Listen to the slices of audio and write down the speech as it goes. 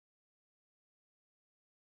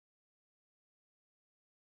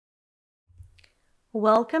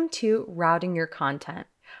Welcome to Routing Your Content.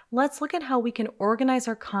 Let's look at how we can organize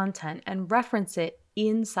our content and reference it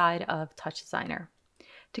inside of TouchDesigner.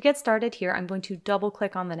 To get started here, I'm going to double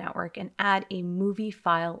click on the network and add a movie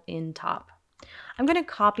file in top. I'm going to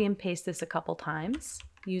copy and paste this a couple times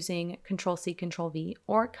using Control-C, Control-V,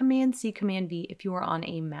 or Command-C, Command-V if you are on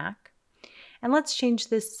a Mac. And let's change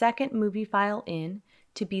this second movie file in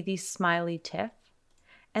to be the smiley tiff,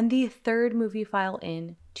 and the third movie file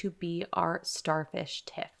in to be our starfish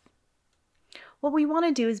tiff. What we want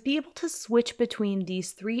to do is be able to switch between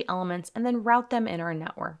these three elements and then route them in our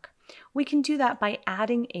network. We can do that by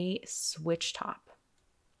adding a switch top.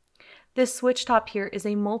 This switch top here is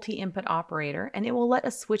a multi-input operator, and it will let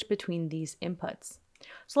us switch between these inputs.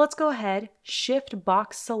 So let's go ahead, shift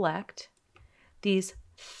box select these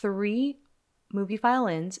three movie file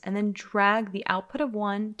ins, and then drag the output of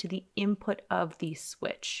one to the input of the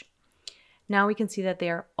switch. Now we can see that they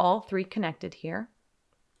are all three connected here.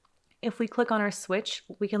 If we click on our switch,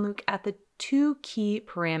 we can look at the two key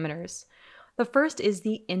parameters. The first is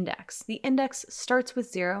the index. The index starts with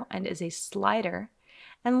 0 and is a slider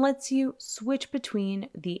and lets you switch between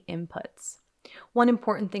the inputs. One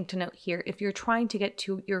important thing to note here, if you're trying to get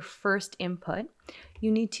to your first input,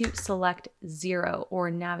 you need to select 0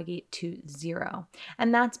 or navigate to 0.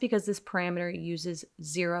 And that's because this parameter uses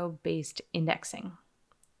 0-based indexing.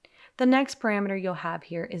 The next parameter you'll have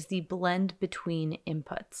here is the blend between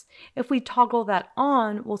inputs. If we toggle that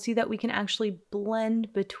on, we'll see that we can actually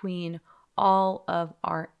blend between all of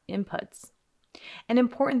our inputs. An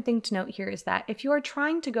important thing to note here is that if you are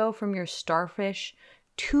trying to go from your starfish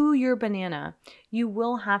to your banana, you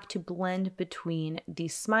will have to blend between the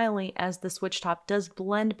smiley, as the switch top does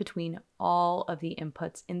blend between all of the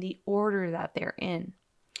inputs in the order that they're in.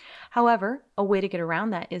 However, a way to get around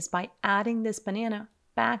that is by adding this banana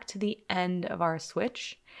back to the end of our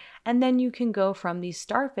switch, and then you can go from the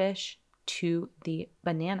starfish to the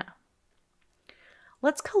banana.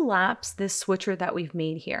 Let's collapse this switcher that we've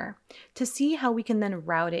made here to see how we can then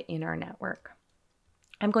route it in our network.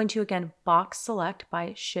 I'm going to again box select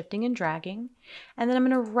by shifting and dragging, and then I'm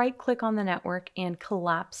going to right click on the network and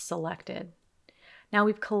collapse selected. Now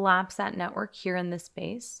we've collapsed that network here in this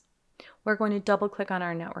space. We're going to double click on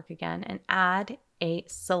our network again and add a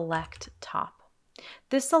select top.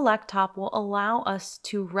 This select top will allow us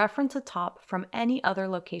to reference a top from any other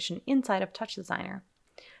location inside of TouchDesigner.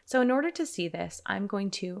 So in order to see this, I'm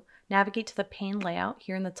going to navigate to the pane layout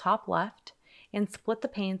here in the top left and split the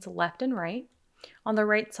panes left and right. On the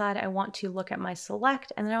right side, I want to look at my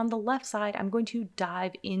select, and then on the left side, I'm going to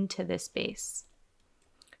dive into this base.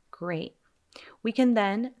 Great. We can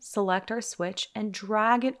then select our switch and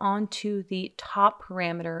drag it onto the top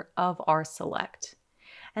parameter of our select.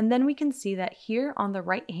 And then we can see that here on the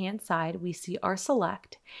right-hand side, we see our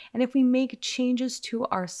select. And if we make changes to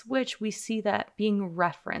our switch, we see that being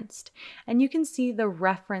referenced. And you can see the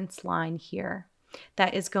reference line here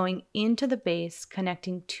that is going into the base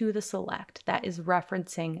connecting to the select that is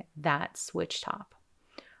referencing that switch top.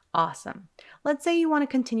 Awesome. Let's say you want to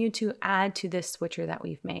continue to add to this switcher that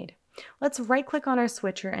we've made. Let's right click on our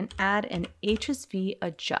switcher and add an HSV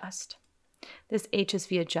adjust. This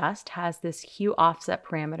HSV adjust has this hue offset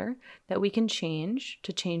parameter that we can change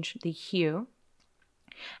to change the hue.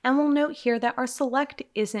 And we'll note here that our select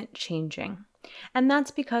isn't changing. And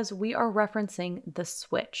that's because we are referencing the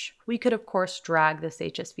switch. We could, of course, drag this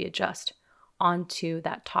HSV adjust onto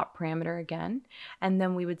that top parameter again, and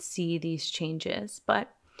then we would see these changes.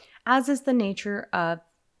 But as is the nature of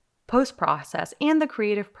post-process and the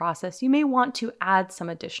creative process, you may want to add some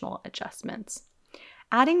additional adjustments.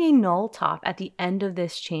 Adding a null top at the end of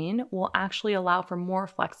this chain will actually allow for more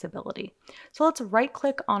flexibility. So let's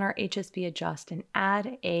right-click on our HSV adjust and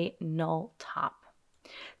add a null top.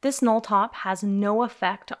 This null top has no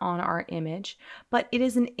effect on our image, but it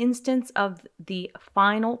is an instance of the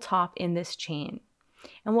final top in this chain.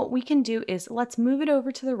 And what we can do is let's move it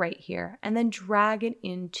over to the right here and then drag it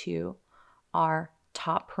into our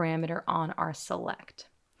top parameter on our select.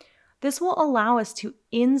 This will allow us to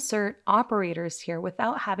insert operators here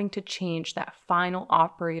without having to change that final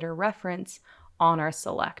operator reference on our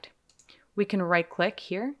select. We can right click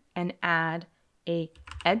here and add a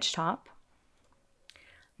edge top.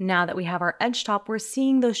 Now that we have our edge top, we're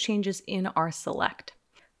seeing those changes in our select.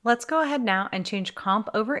 Let's go ahead now and change comp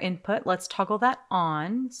over input. Let's toggle that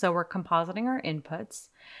on. So we're compositing our inputs.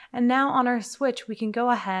 And now on our switch, we can go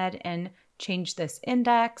ahead and change this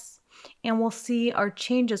index, and we'll see our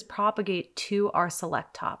changes propagate to our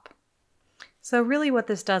select top. So really what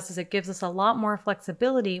this does is it gives us a lot more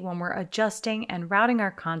flexibility when we're adjusting and routing our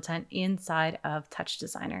content inside of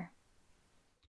TouchDesigner.